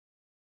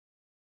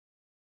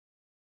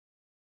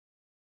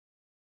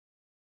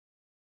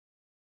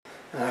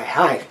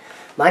Hi,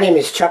 my name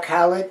is Chuck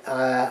Howlett.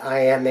 I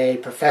am a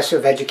professor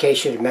of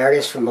education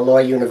emeritus from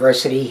Malloy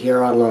University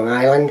here on Long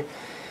Island.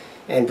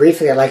 And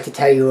briefly, I'd like to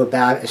tell you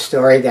about a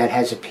story that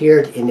has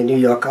appeared in the New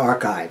York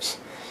archives.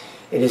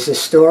 It is a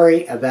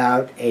story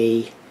about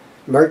a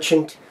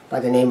merchant by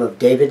the name of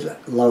David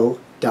Low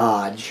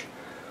Dodge,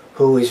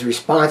 who is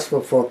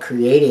responsible for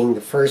creating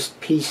the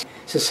first peace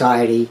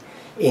society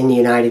in the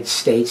United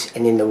States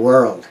and in the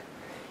world.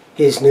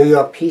 His New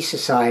York Peace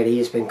Society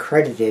has been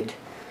credited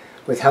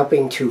with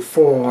helping to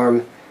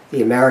form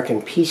the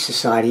American Peace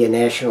Society, a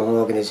national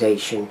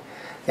organization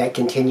that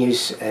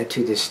continues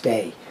to this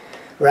day.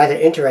 Rather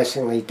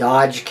interestingly,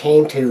 Dodge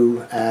came to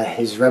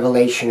his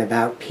revelation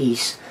about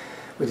peace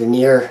with a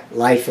near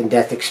life and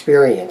death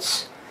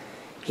experience.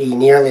 He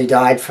nearly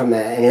died from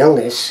an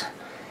illness,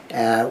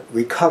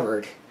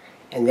 recovered,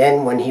 and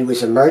then when he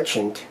was a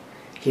merchant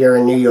here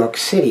in New York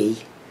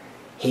City,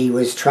 he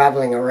was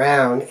traveling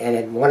around, and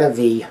at one of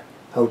the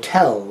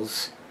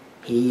hotels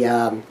he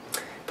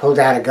pulled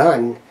out a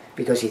gun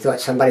because he thought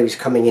somebody was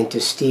coming in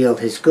to steal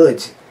his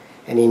goods,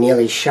 and he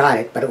nearly shot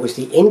it, but it was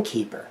the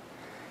innkeeper.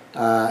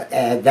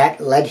 And that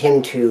led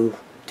him to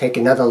take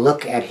another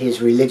look at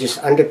his religious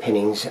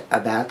underpinnings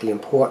about the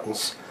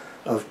importance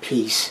of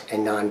peace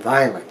and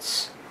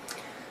nonviolence.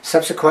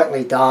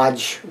 Subsequently,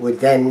 Dodge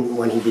would then,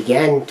 when he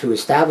began to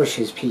establish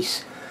his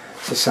peace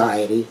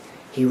society,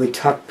 he would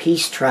tuck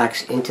peace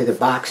tracts into the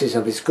boxes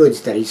of his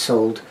goods that he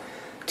sold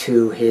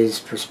to his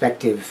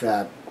prospective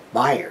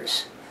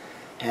buyers.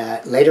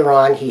 Later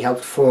on, he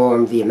helped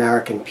form the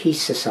American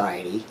Peace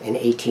Society in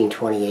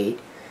 1828,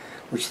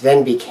 which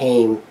then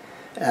became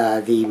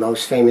the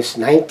most famous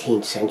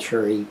 19th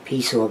century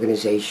peace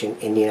organization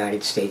in the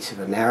United States of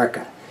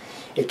America.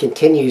 It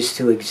continues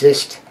to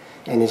exist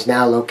and is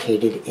now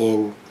located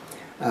in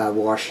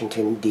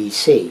Washington,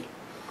 D.C.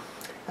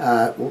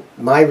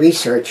 My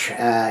research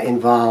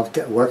involved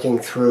working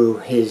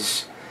through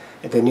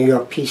the New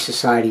York Peace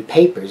Society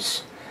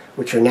papers,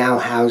 which are now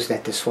housed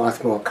at the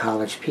Swarthmore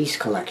College Peace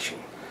Collection.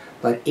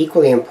 But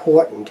equally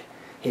important,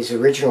 his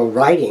original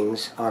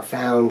writings are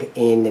found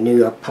in the New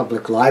York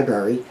Public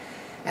Library,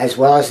 as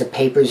well as the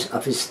papers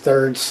of his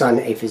third son,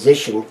 a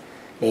physician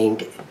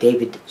named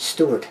David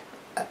Stewart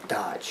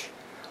Dodge.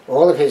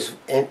 All of his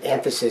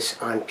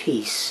emphasis on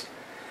peace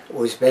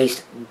was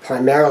based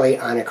primarily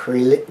on a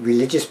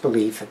religious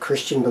belief, a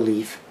Christian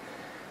belief,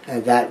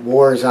 that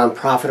war is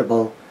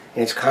unprofitable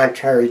and it's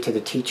contrary to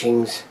the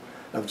teachings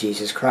of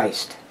Jesus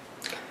Christ.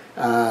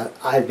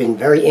 I've been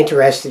very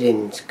interested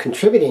in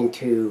contributing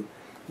to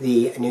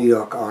the New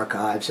York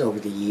archives over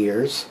the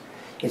years.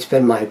 It's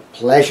been my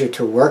pleasure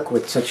to work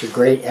with such a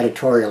great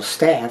editorial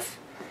staff,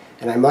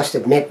 and I must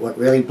admit what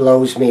really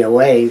blows me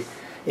away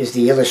is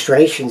the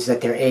illustrations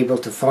that they're able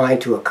to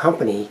find to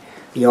accompany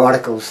the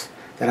articles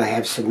that I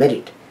have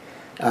submitted.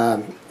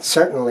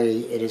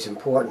 Certainly it is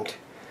important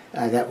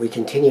that we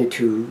continue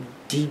to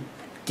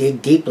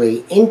dig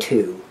deeply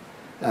into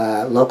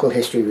local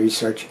history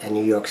research and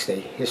New York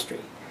State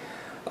history.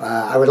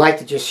 I would like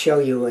to just show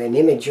you an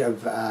image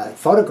of a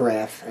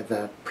photograph of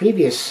a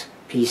previous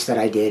piece that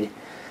I did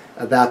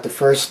about the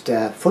first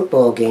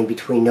football game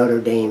between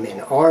Notre Dame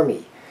and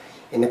Army.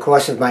 In the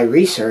course of my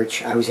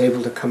research, I was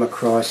able to come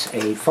across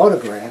a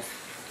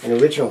photograph, an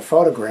original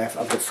photograph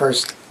of the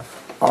first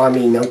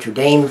Army-Notre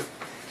Dame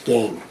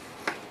game.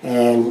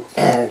 And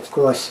of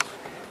course,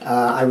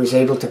 I was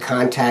able to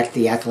contact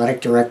the athletic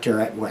director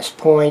at West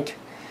Point,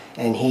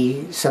 and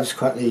he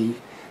subsequently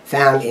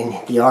found in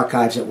the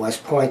archives at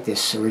West Point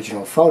this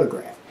original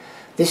photograph.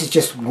 This is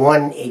just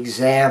one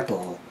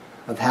example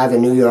of how the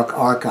New York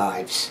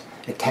Archives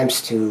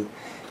attempts to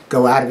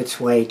go out of its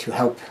way to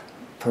help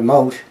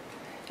promote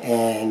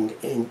and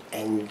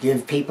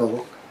give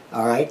people,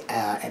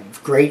 a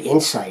great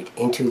insight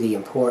into the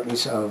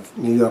importance of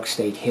New York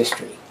State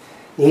history.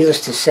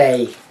 Needless to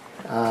say,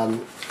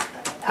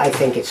 I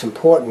think it's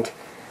important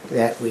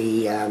that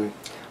we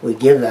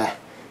give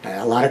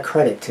a lot of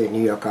credit to the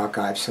New York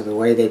Archives for the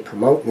way they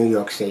promote New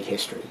York State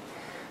history,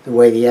 the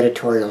way the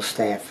editorial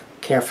staff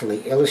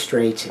carefully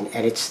illustrates and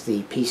edits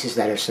the pieces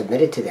that are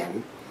submitted to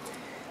them,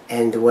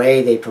 and the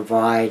way they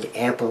provide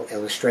ample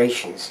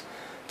illustrations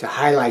to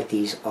highlight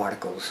these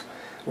articles,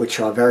 which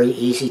are very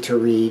easy to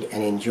read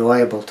and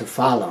enjoyable to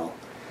follow.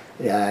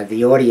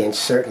 The audience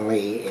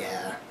certainly,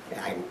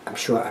 I'm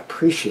sure,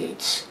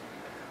 appreciates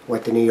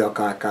what the New York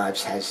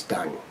Archives has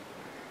done.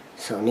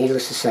 So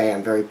needless to say,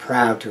 I'm very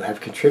proud to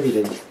have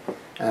contributed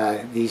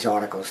these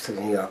articles to the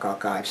New York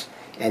Archives,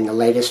 and the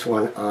latest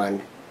one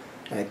on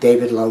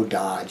David Low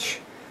Dodge,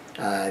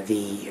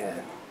 the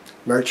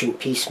merchant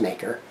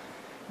peacemaker,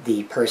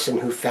 the person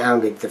who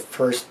founded the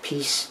first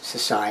peace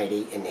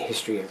society in the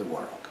history of the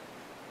world.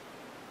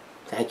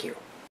 Thank you.